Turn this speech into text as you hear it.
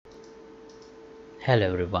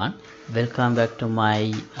Hello everyone, welcome back to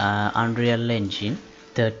my Unreal Engine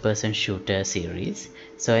third person shooter series.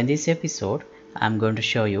 So in this episode I'm going to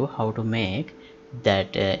show you how to make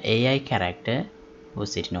that AI character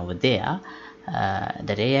who's sitting over there,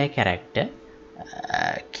 that AI character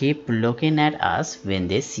keep looking at us when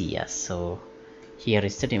they see us. So here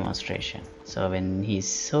is the demonstration. So when he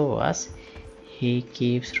saw us, he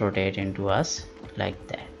keeps rotating to us like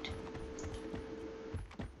that.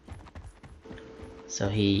 So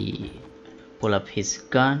he pull up his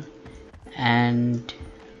gun, and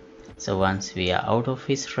so once we are out of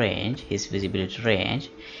his range, his visibility range,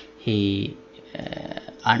 he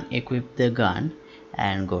unequip the gun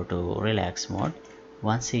and go to relax mode.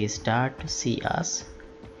 Once he start to see us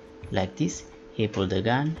like this, he pull the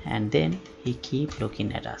gun and then he keep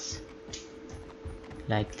looking at us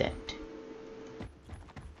like that.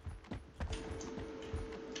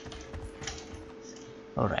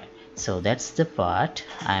 Alright, so that's the part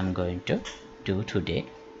I'm going to do today.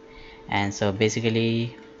 And so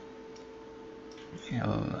basically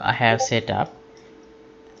I have set up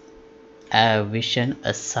a vision,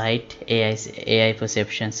 a sight AI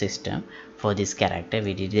perception system for this character.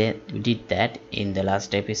 We did that in the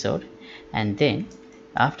last episode, and then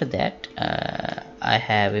after that I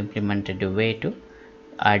have implemented a way to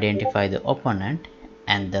identify the opponent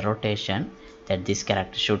and the rotation that this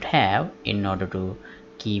character should have in order to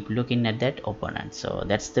keep looking at that opponent. So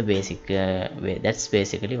that's the basic way. That's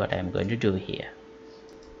basically what I'm going to do here.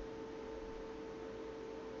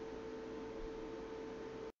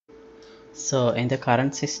 So in the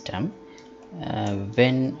current system,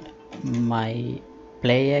 when my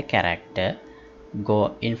player character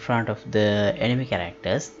go in front of the enemy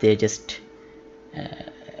characters, they just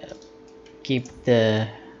keep the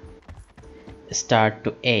start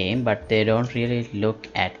to aim, but they don't really look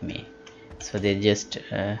at me. So they just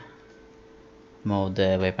move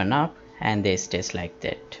the weapon up and they stays like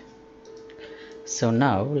that. So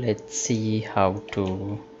now let's see how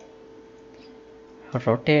to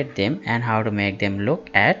rotate them and how to make them look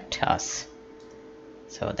at us.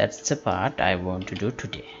 So that's the part I want to do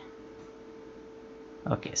today.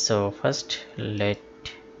 Okay, so first let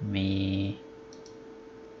me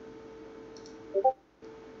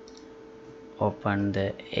open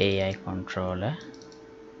the AI controller,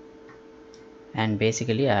 and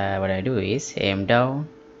basically what I do is aim down,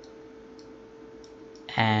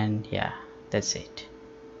 and yeah, that's it.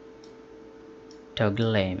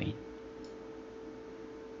 Toggle aiming.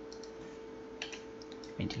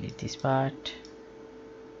 Let me delete this part.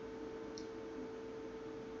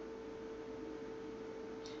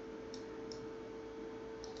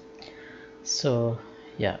 So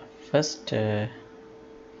yeah, first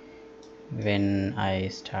when I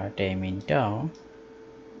start aiming down,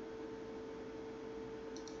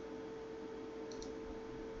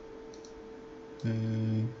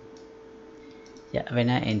 yeah, when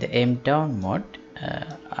I in the aim down mode,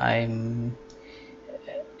 I'm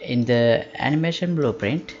in the animation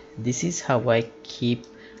blueprint. This is how I keep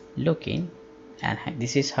looking, and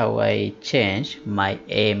this is how I change my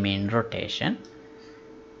aim in rotation.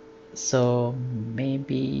 So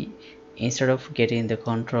maybe instead of getting the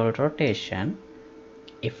control rotation,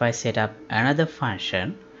 if I set up another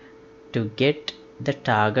function to get the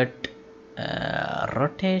target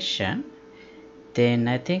rotation, then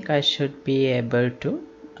I think I should be able to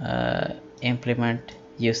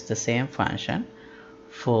use the same function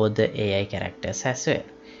for the AI characters as well.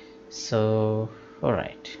 So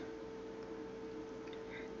alright,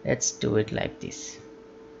 let's do it like this.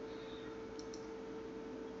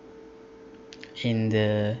 In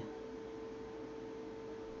the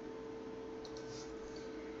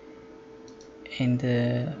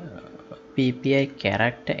PPI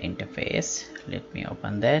character interface, let me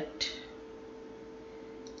open that.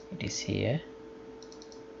 It is here.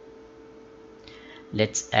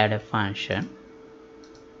 Let's add a function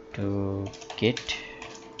to get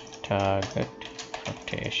target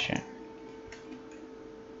rotation.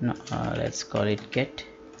 No, let's call it get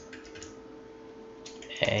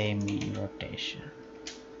aim rotation,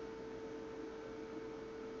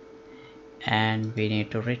 and we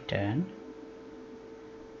need to return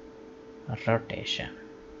rotation.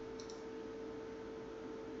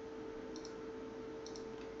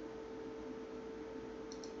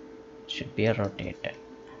 Should be a rotator.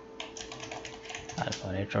 I'll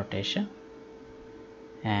call it rotation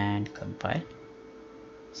and compile.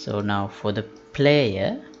 So now for the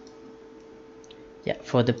player,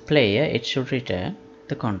 it should return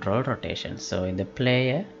the control rotation. So in the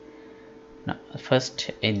player, now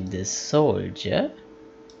first in the soldier,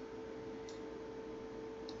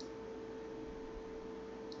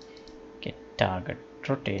 get target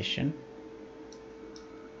rotation.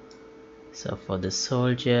 So for the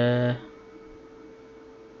soldier,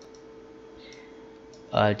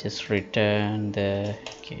 I'll just return the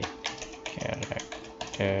get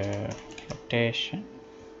character rotation.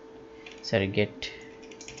 Sorry, get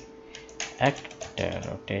actor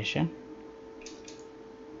rotation.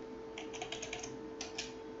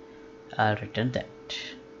 I'll return that.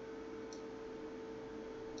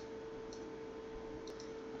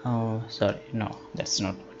 Oh, sorry, no, that's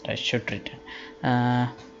not what I should return.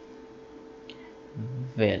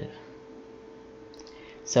 Well,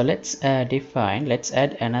 so let's add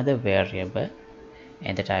another variable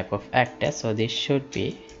in the type of actor. So this should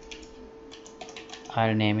be,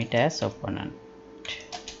 I'll name it as opponent.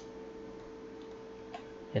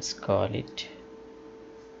 Let's call it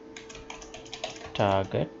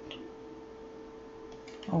target.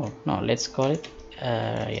 Oh no, let's call it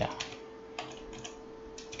yeah,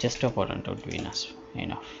 just opponent would be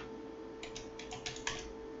enough.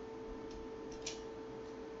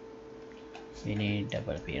 We need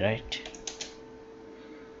double P, right?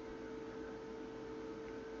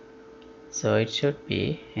 So it should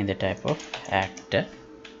be in the type of actor,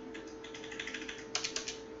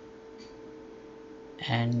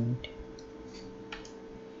 and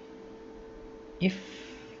if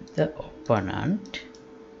the opponent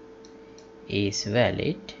is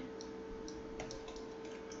valid,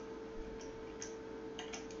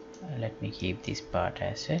 let me keep this part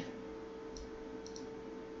as a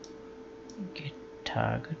get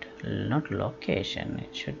target, not location,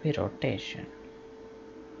 it should be rotation.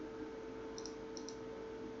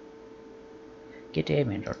 Get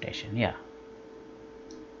aim in rotation, yeah.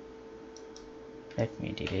 Let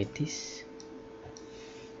me delete this.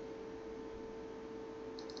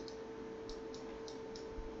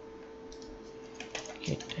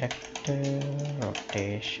 Get actor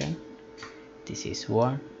rotation, this is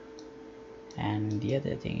 1, and the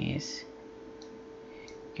other thing is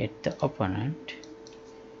get the opponent,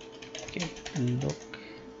 get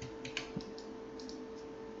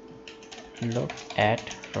look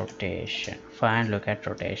at rotation, find look at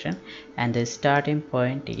rotation, and the starting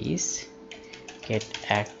point is get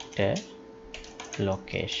actor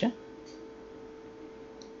location,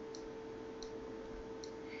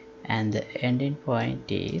 and the ending point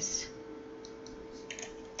is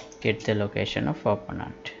get the location of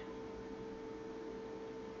opponent.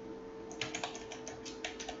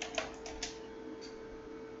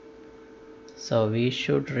 So we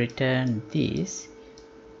should return this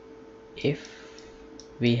if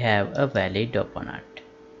we have a valid opponent.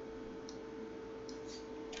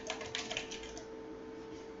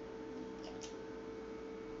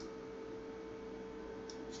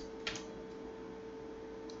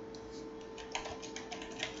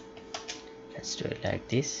 Let's do it like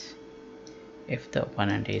this. If the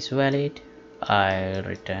opponent is valid, I'll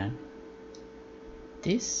return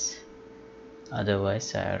this,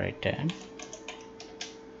 otherwise I'll return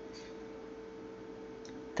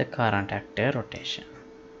the current actor rotation.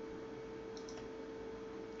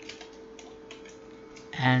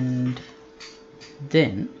 And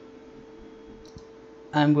then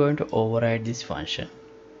I'm going to override this function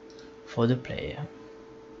for the player.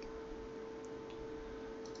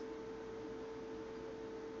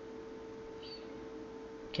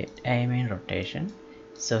 Get aim in rotation.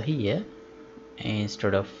 So here,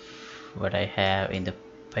 instead of what I have in the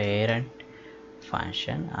parent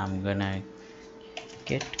function, I'm gonna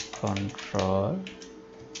get control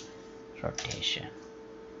rotation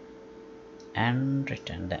and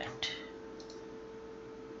return that.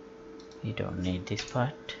 We don't need this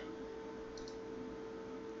part.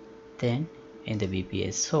 Then in the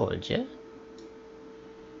BPS soldier,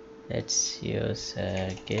 let's use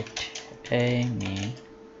get aim in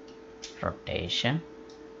rotation,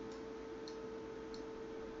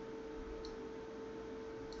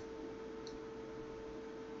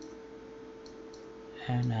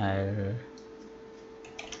 and I'll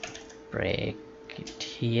break it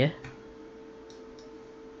here.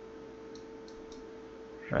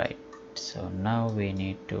 Right, so now we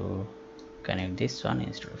need to connect this one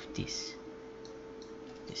instead of this.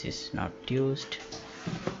 This is not used.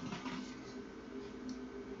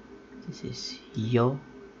 This is yo,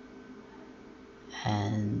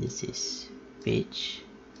 and this is pitch,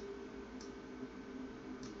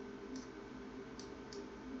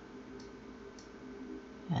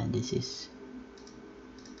 and this is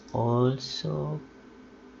also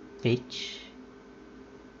pitch.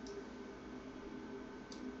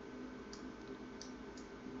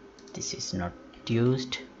 This is not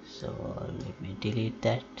used, so let me delete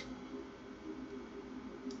that.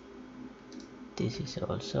 this is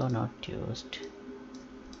also not used.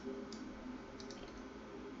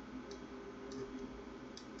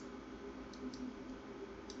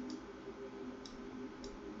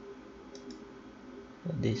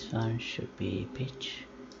 So this one should be pitch,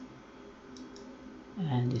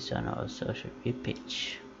 and this one also should be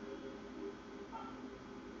pitch.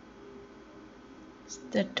 Is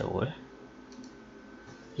that all?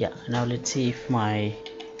 Yeah, now let's see if my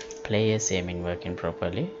player's aiming working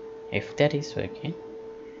properly. If that is working,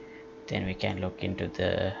 then we can look into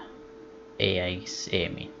the AI's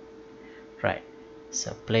aiming. Right,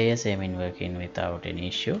 so player's aiming working without any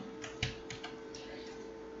issue.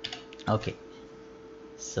 Okay,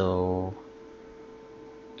 so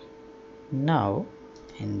now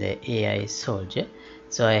in the AI soldier,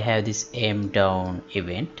 so I have this aim down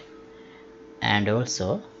event, and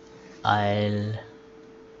also I'll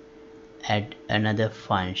add another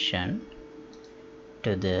function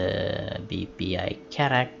to the BPI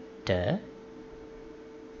character.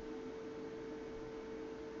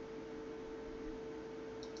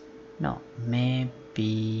 No,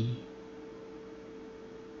 maybe,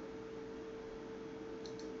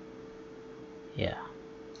 yeah,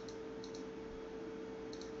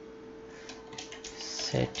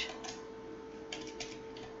 set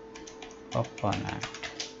opponent,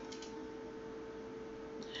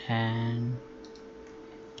 and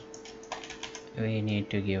we need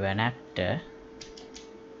to give an actor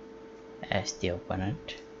as the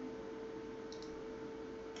opponent,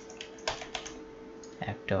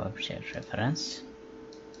 actor object reference.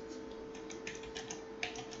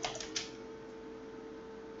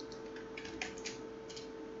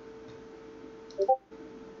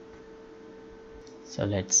 So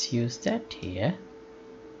let's use that here.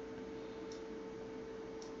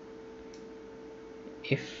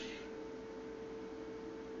 If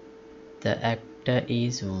the actor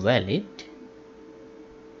is valid,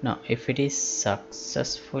 no, if it is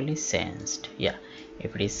successfully sensed, yeah,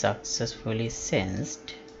 if it is successfully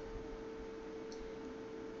sensed,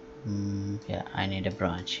 yeah, I need a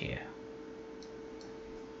branch here.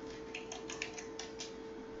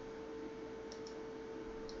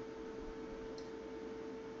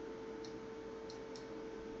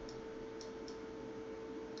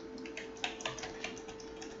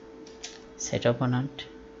 Set opponent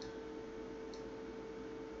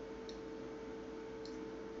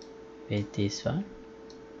with this one,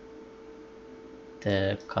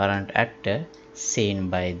 the current actor seen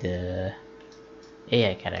by the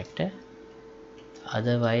AI character,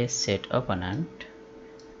 otherwise set opponent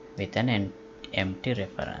with an empty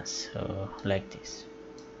reference, so like this.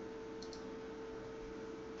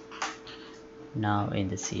 Now in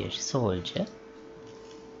the CH soldier,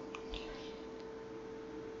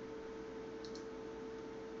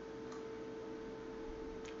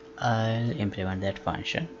 I'll implement that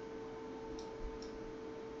function.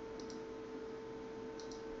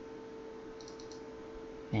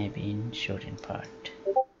 Maybe in shooting part.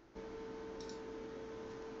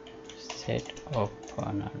 Set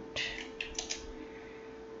opponent.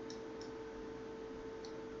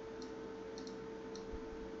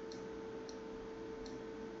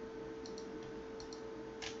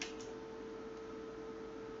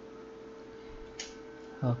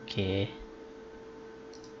 Okay.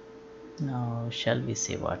 Now shall we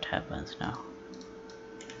see what happens now?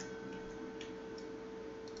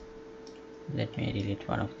 Let me delete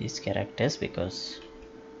one of these characters because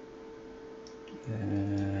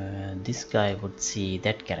this guy would see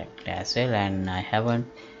that character as well, and I haven't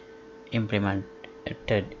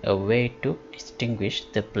implemented a way to distinguish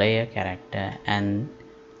the player character and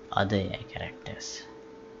other AI characters.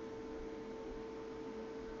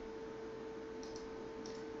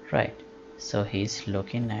 Right, so he's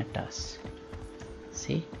looking at us.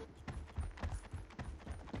 See?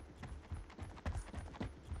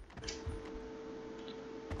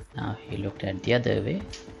 Now he looked at the other way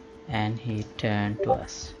and he turned to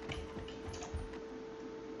us.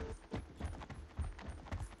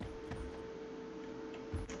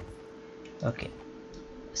 Okay,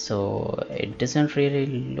 so it doesn't really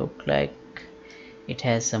look like it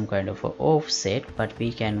has some kind of a offset, but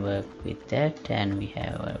we can work with that, and we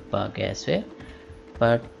have a bug as well.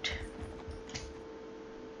 But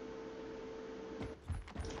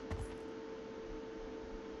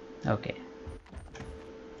okay,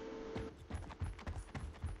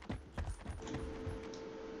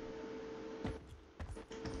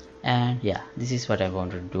 and yeah, this is what I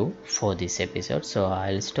want to do for this episode, so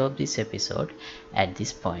I'll stop this episode at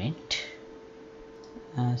this point.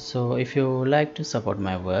 So if you like to support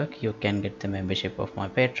my work, you can get the membership of my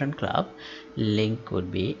Patreon club. Link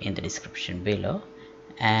would be in the description below.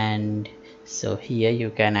 And So here you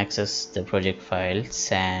can access the project files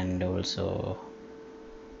and also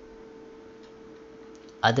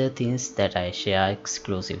other things that I share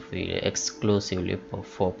exclusively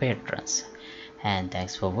for patrons. And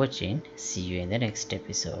thanks for watching. See you in the next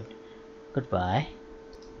episode. Goodbye.